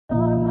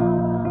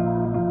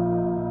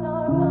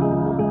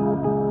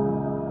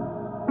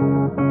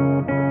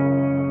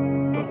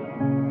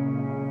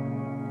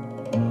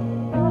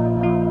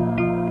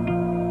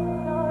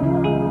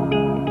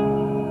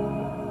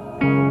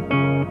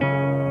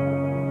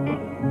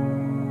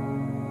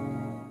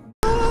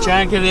C'è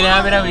anche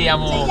telecamera,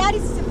 vediamo. Cioè,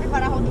 Yaris sempre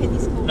farà qualche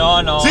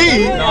discorso. No.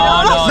 Sì?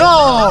 No.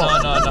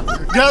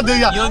 Grande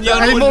Yaris,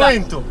 è il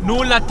momento.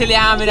 Nulla a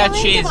telecamere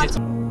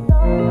accese.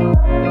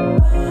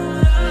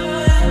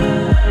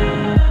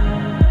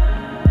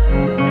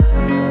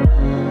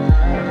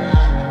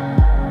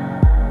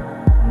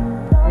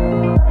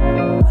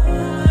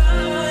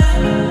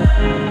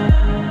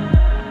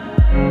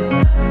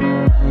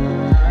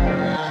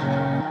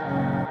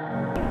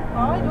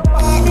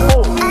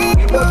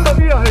 Porta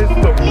via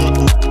questo!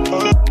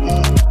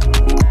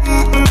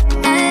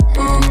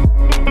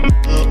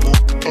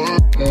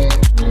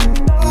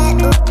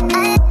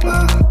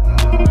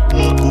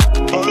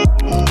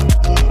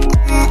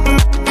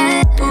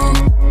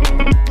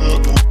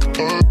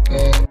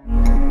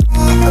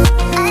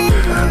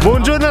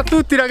 Buongiorno a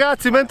tutti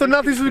ragazzi,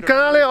 bentornati sul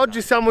canale.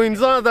 Oggi siamo in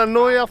zona da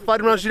noi a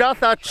fare una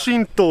girata a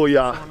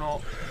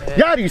Cintoia.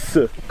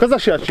 Yaris, cosa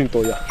c'è a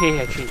Cintoia?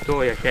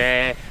 Cintoia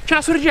che c'è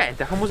la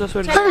sorgente, la famosa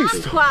sorgente. C'è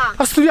l'acqua!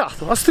 Ha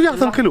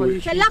studiato anche lui.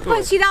 C'è l'acqua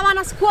che ci davano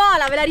a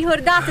scuola, ve la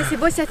ricordate se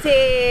voi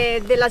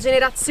siete della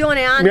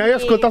generazione anni? Mi hai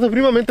ascoltato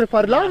prima mentre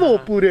parlavo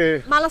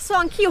oppure? Ma la so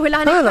anch'io,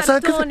 quella nel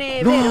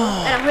cartone, vero?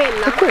 No. Era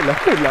quella? È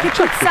quella. Che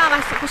puzzava,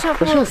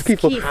 faceva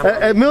schifo.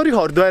 Me lo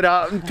ricordo,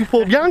 era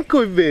tipo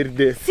bianco e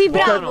verde. Sì,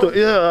 bravo.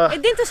 E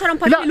dentro c'era un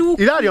po' di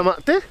peluche. Ilaria, ma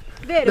te?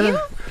 Vero?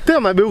 Io? Te non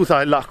hai mai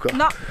bevuta l'acqua?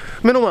 No.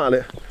 Meno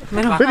male.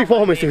 Vedi poi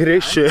come si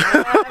cresce.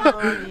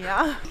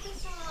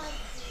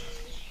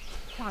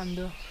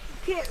 Quando?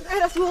 Che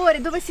era su ore,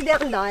 dove si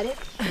deve andare?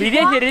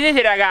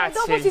 Ridete ragazzi.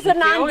 Dopo si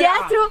tornava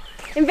indietro,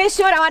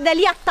 invece ora guarda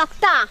lì a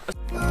tattà.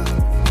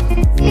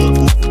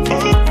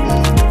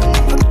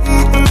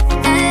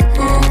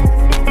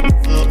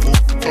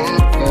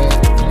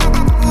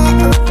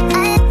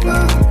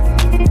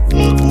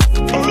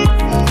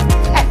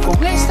 Ecco,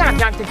 questa è una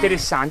pianta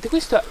interessante.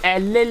 Questo è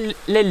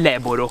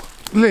l'elleboro.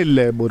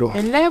 L'elleboro.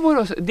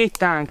 L'elleboro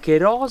detta anche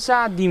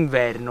rosa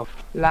d'inverno.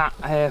 La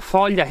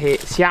foglia che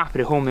si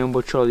apre come un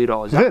bocciolo di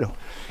rosa. Vero?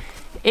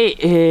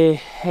 E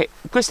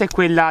questa è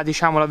quella,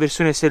 diciamo, la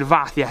versione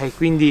selvatica che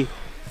quindi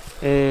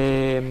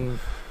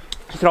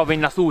si trova in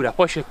natura.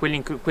 Poi c'è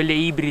quelle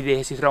ibride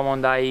che si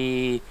trovano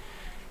dai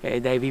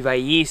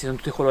vivaisti, sono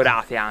tutte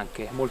colorate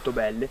anche, molto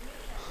belle.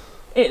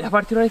 E la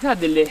particolarità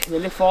delle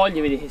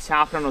foglie, vedi che si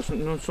aprono,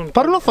 non sono...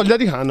 Parlo una foglia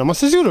di canna, ma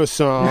sei sicuro che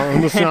sia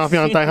una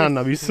pianta di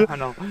cannabis?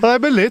 No. È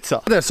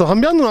bellezza. Adesso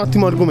cambiando un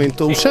attimo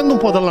argomento, uscendo un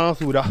po' dalla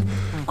natura,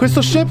 questo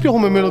scempio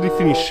come me lo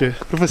definisce,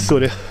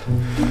 professore?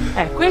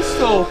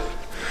 Questo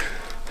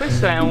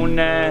è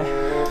un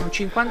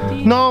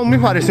cinquantino. No, mi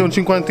pare sia un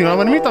cinquantino, la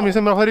marmita mi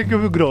sembra parecchio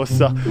più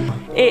grossa.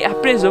 E ha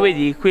preso,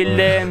 vedi, quel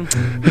ruggine,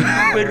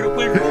 quello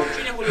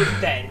di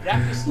terra,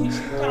 che si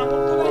funziona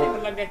molto bene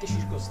per l'ambiente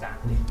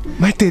circostante.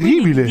 Ma è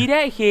terribile! Quindi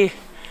direi che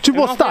ci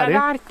può stare? È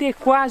un'arte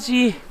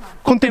quasi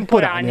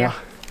contemporanea.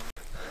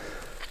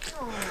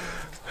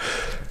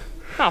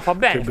 No, fa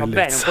bene, un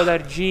po'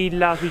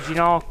 d'argilla sul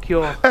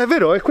ginocchio. È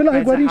vero, è quella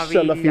che guarisce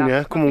alla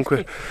fine,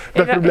 comunque,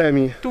 dai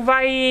problemi. Tu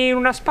vai in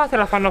una spa e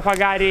la fanno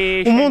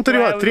pagare un monte di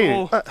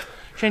quattrini.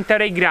 100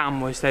 euro il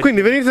grammo.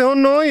 Quindi venite con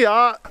noi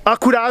a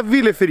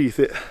curarvi le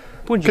ferite.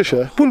 Che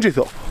c'è?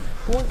 Pungitopo.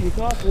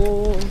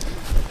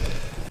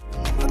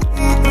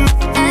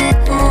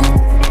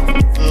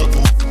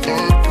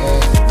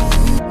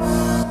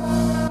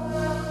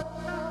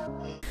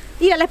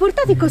 Ira, l'hai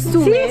portato i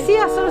costumi? Sì,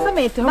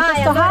 assolutamente, con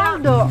questo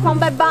caldo. Fa un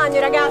bel bagno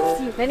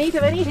ragazzi. Venite.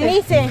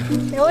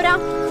 E ora?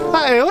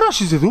 Ora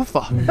ci si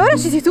tuffa. Ora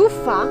ci si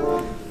tuffa?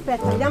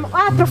 Aspetta, vediamo.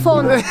 Ah, è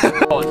profondo.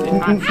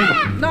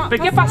 No,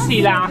 perché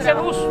passi là? Sei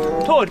proprio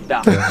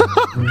torda.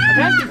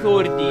 Tanti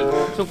tordi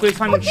sono quelli che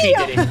fanno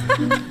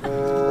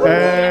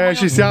uccidere.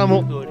 Ci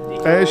siamo.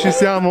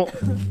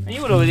 Io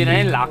volevo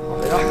vedere nell'acqua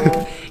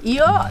però.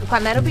 Io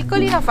quando ero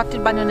piccolina ho fatto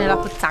il bagno nella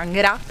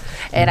pozzanghera.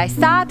 Era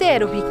estate,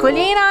 ero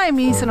piccolina e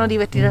mi sono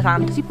divertita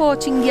tanto. Tipo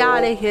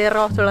cinghiale che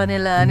rotola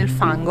nel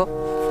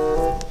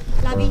fango.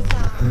 La vita.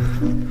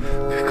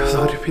 Che cosa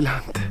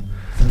orripilante.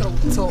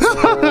 Stronzo.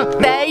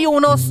 Sei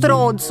uno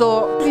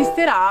stronzo.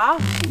 Esisterà?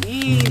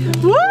 Sì.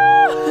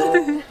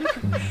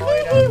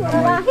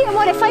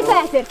 Amore, fai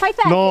Peter.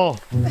 No.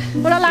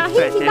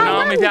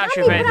 No, mi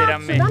piace Peter a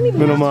me.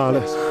 Meno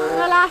male.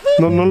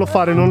 Non lo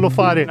fare. No.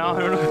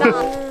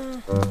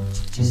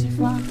 Ci si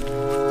fa.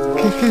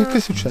 Che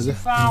succede? Si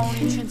fa un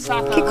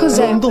incensato. Che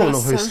cos'è? È un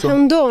dono questo. È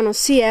un dono,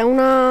 sì, è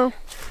una...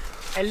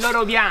 È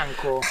l'oro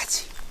bianco.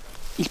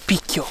 Il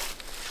picchio.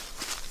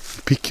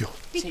 Picchio.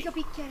 Picchio.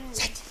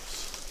 Senti.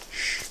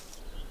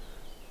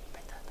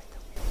 Aspetta.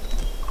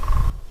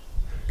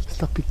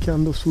 Sta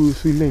picchiando sui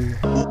legni.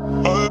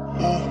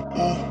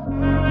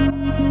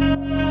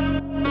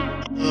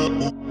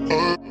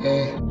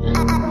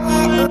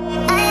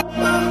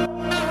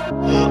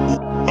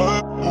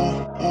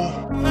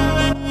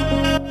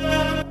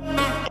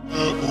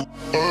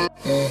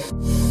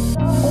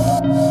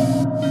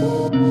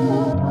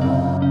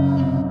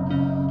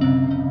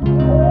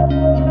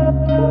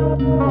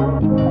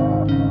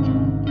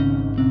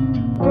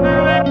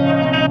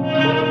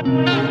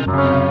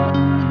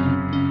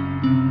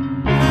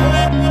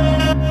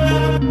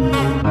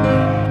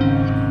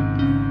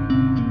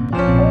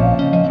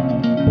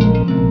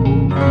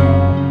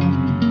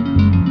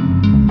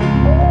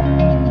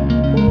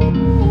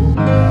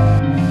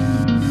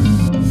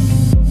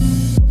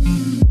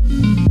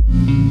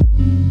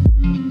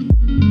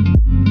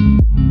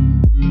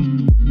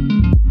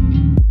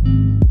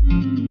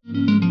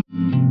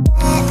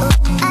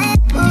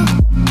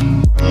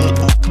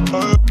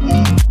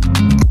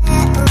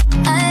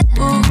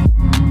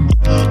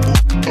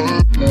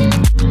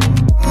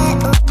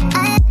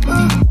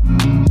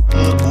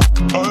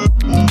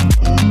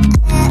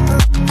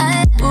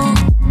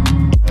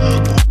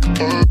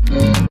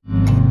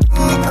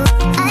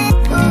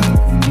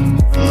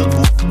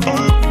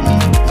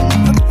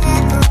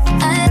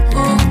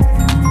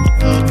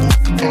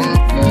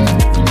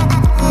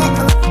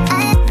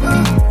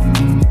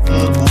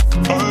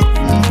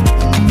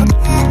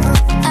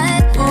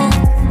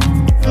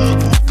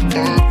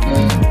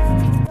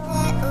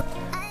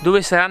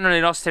 dove saranno le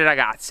nostre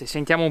ragazze.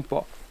 Sentiamo un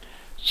po'.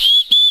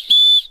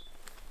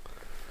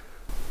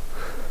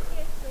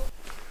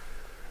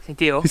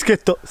 Sentivo?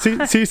 Fischetto, sì,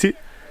 sì, sì.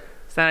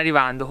 Stanno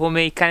arrivando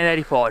come i cani da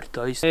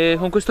riporto.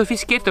 Con questo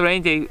fischietto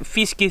praticamente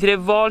fischi 3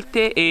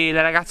 volte e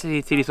la ragazza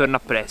ti ritorna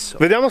appresso.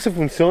 Vediamo se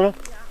funziona.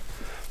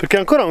 Perché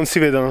ancora non si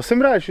vedono,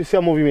 sembra che ci sia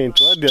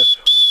movimento,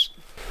 dietro.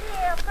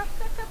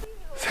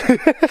 C'è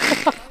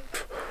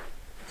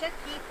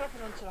chi proprio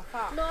non ce la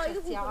fa. No,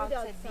 io si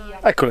alza e via.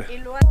 Eccole. E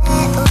lo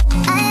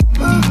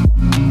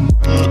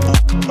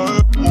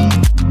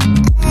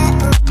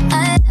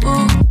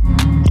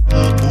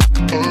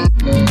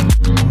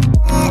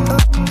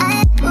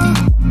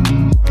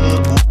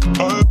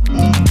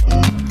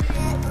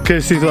Che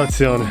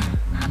situazione.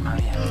 Mamma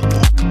mia.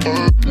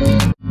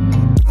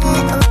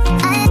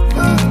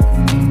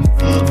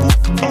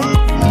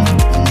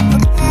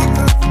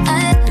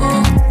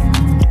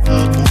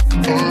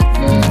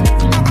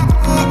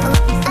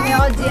 E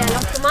oggi è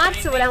l'8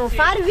 marzo, volevamo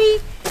farvi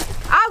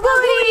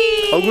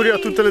auguri! Auguri a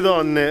tutte le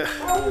donne.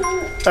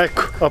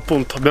 Ecco,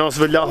 appunto, abbiamo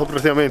svegliato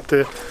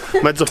praticamente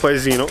mezzo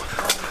paesino.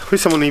 Qui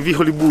siamo nei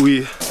vicoli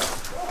bui.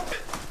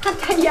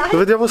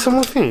 Dove diavolo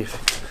siamo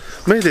finiti?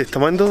 Benedetta,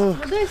 ma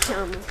dove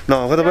siamo?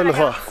 No, guarda bello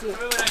qua.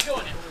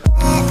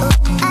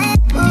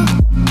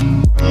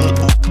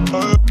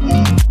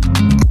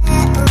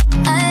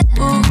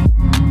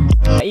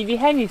 I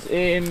licheni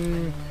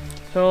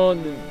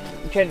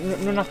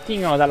non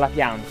attingono dalla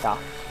pianta,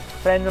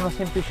 prendono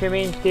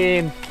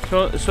semplicemente,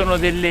 sono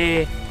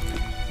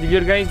degli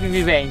organismi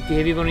viventi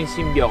che vivono in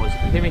simbiosi.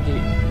 Praticamente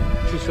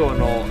ci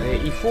sono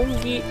i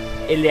funghi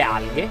e le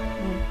alghe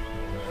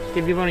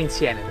che vivono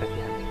insieme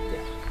praticamente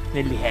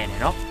nel lichene,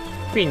 no?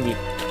 Quindi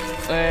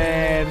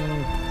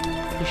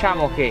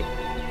diciamo che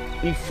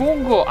il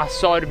fungo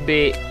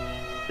assorbe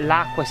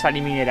l'acqua e sali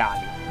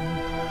minerali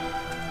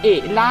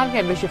e l'alga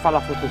invece fa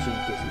la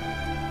fotosintesi.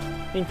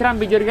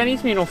 Entrambi gli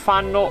organismi non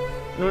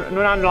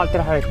hanno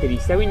altra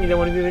caratteristica, quindi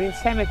devono vivere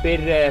insieme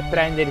per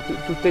prendere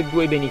tutti e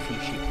due i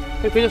benefici.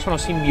 Per questo sono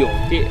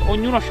simbionti,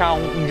 ognuno ha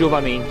un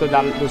giovamento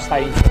dallo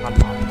stare insieme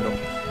all'altro.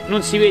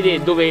 Non si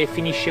vede dove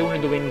finisce uno e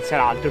dove inizia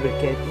l'altro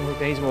perché è un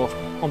organismo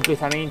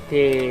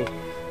completamente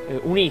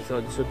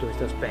unito sotto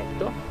questo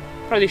aspetto,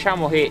 però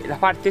diciamo che la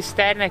parte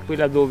esterna è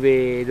quella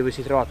dove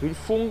si trova più il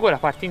fungo e la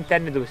parte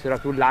interna è dove si trova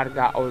più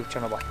l'alga o il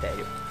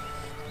cianobatterio,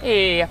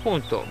 e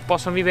appunto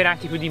possono vivere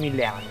anche più di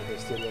 1000 anni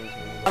questi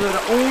organismi.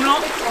 Allora 1,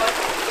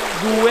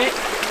 2,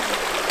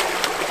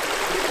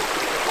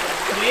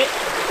 3,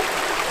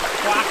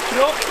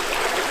 4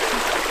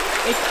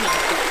 e 5.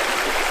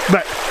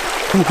 Beh,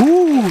 E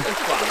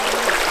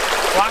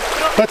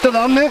 4. aspetta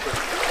donne.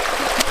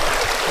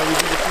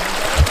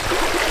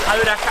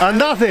 Allora,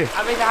 Andate!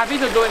 avete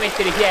capito dove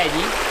mettere i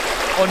piedi?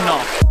 O no?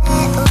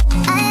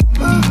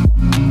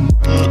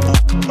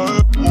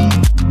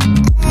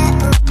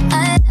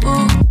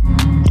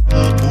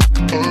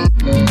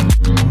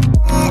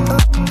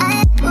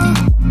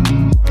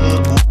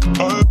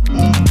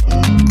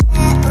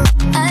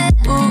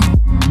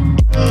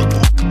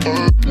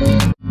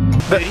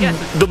 Beh,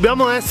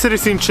 dobbiamo essere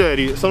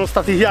sinceri, sono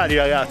stati chiari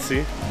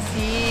ragazzi?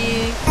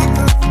 sì.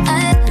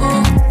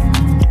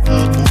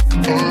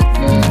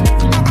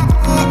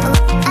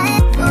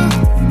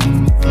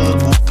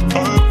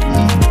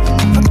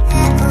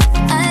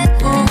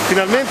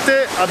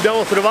 Finalmente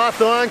abbiamo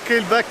trovato anche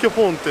il vecchio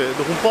ponte,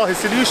 dopo un po' che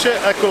si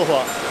dice, eccolo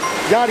qua.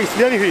 Yaris,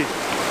 vieni qui.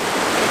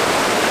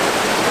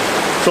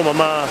 Insomma,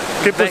 ma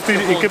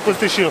in che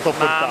posticino t'ho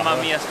portato?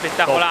 Mamma mia,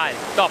 spettacolare,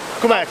 top.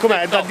 Com'è?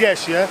 Com'è? Da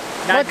 10, eh?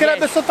 Da Mancherebbe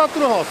 10. soltanto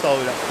una cosa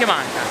ora. Che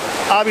manca?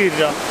 La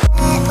birra.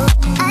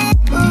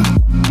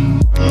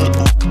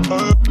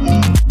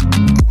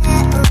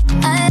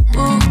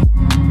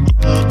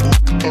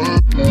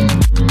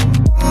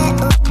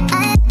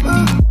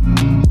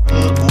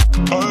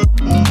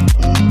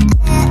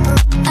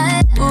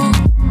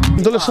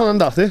 Dove sono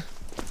andate?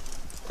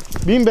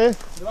 Bimbe?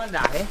 Devo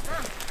andare?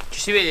 Ci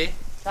si vede?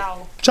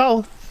 Ciao.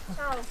 Ciao.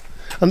 Ciao.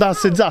 Andate a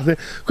Sezzate.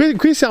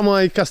 Qui siamo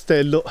al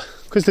castello.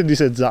 Questo è di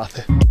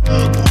Sezzate.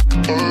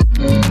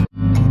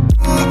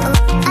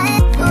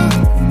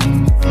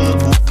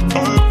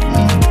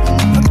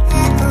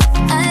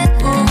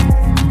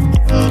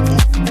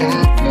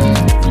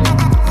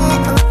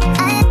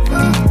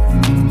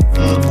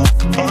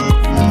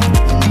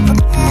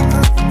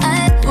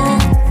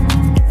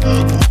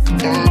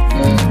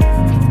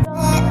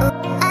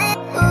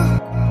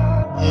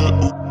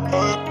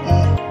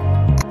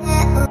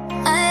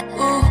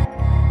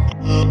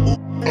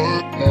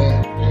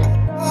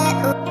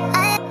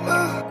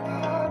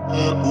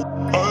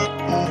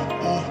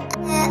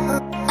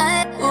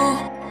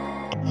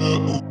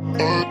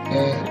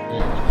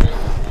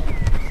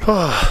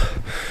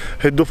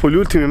 E dopo gli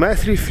ultimi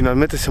metri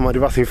finalmente siamo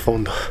arrivati in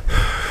fondo.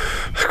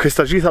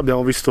 Questa gita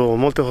abbiamo visto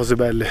molte cose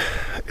belle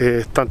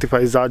e tanti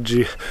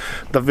paesaggi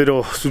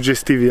davvero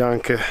suggestivi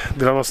anche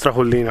della nostra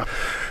collina.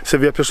 Se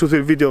vi è piaciuto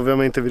il video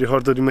ovviamente vi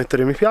ricordo di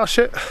mettere mi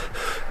piace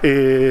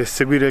e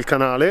seguire il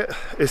canale,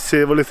 e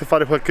se volete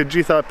fare qualche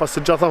gita e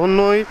passeggiata con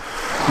noi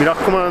mi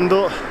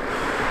raccomando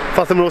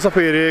fatemelo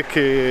sapere,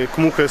 che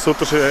comunque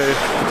sotto c'è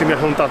tutti i miei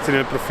contatti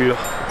nel profilo.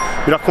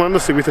 Mi raccomando,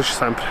 seguiteci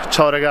sempre.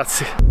 Ciao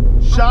ragazzi.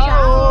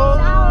 Ciao.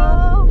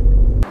 Ciao.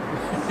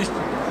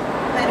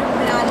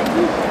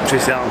 Ci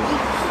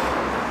siamo.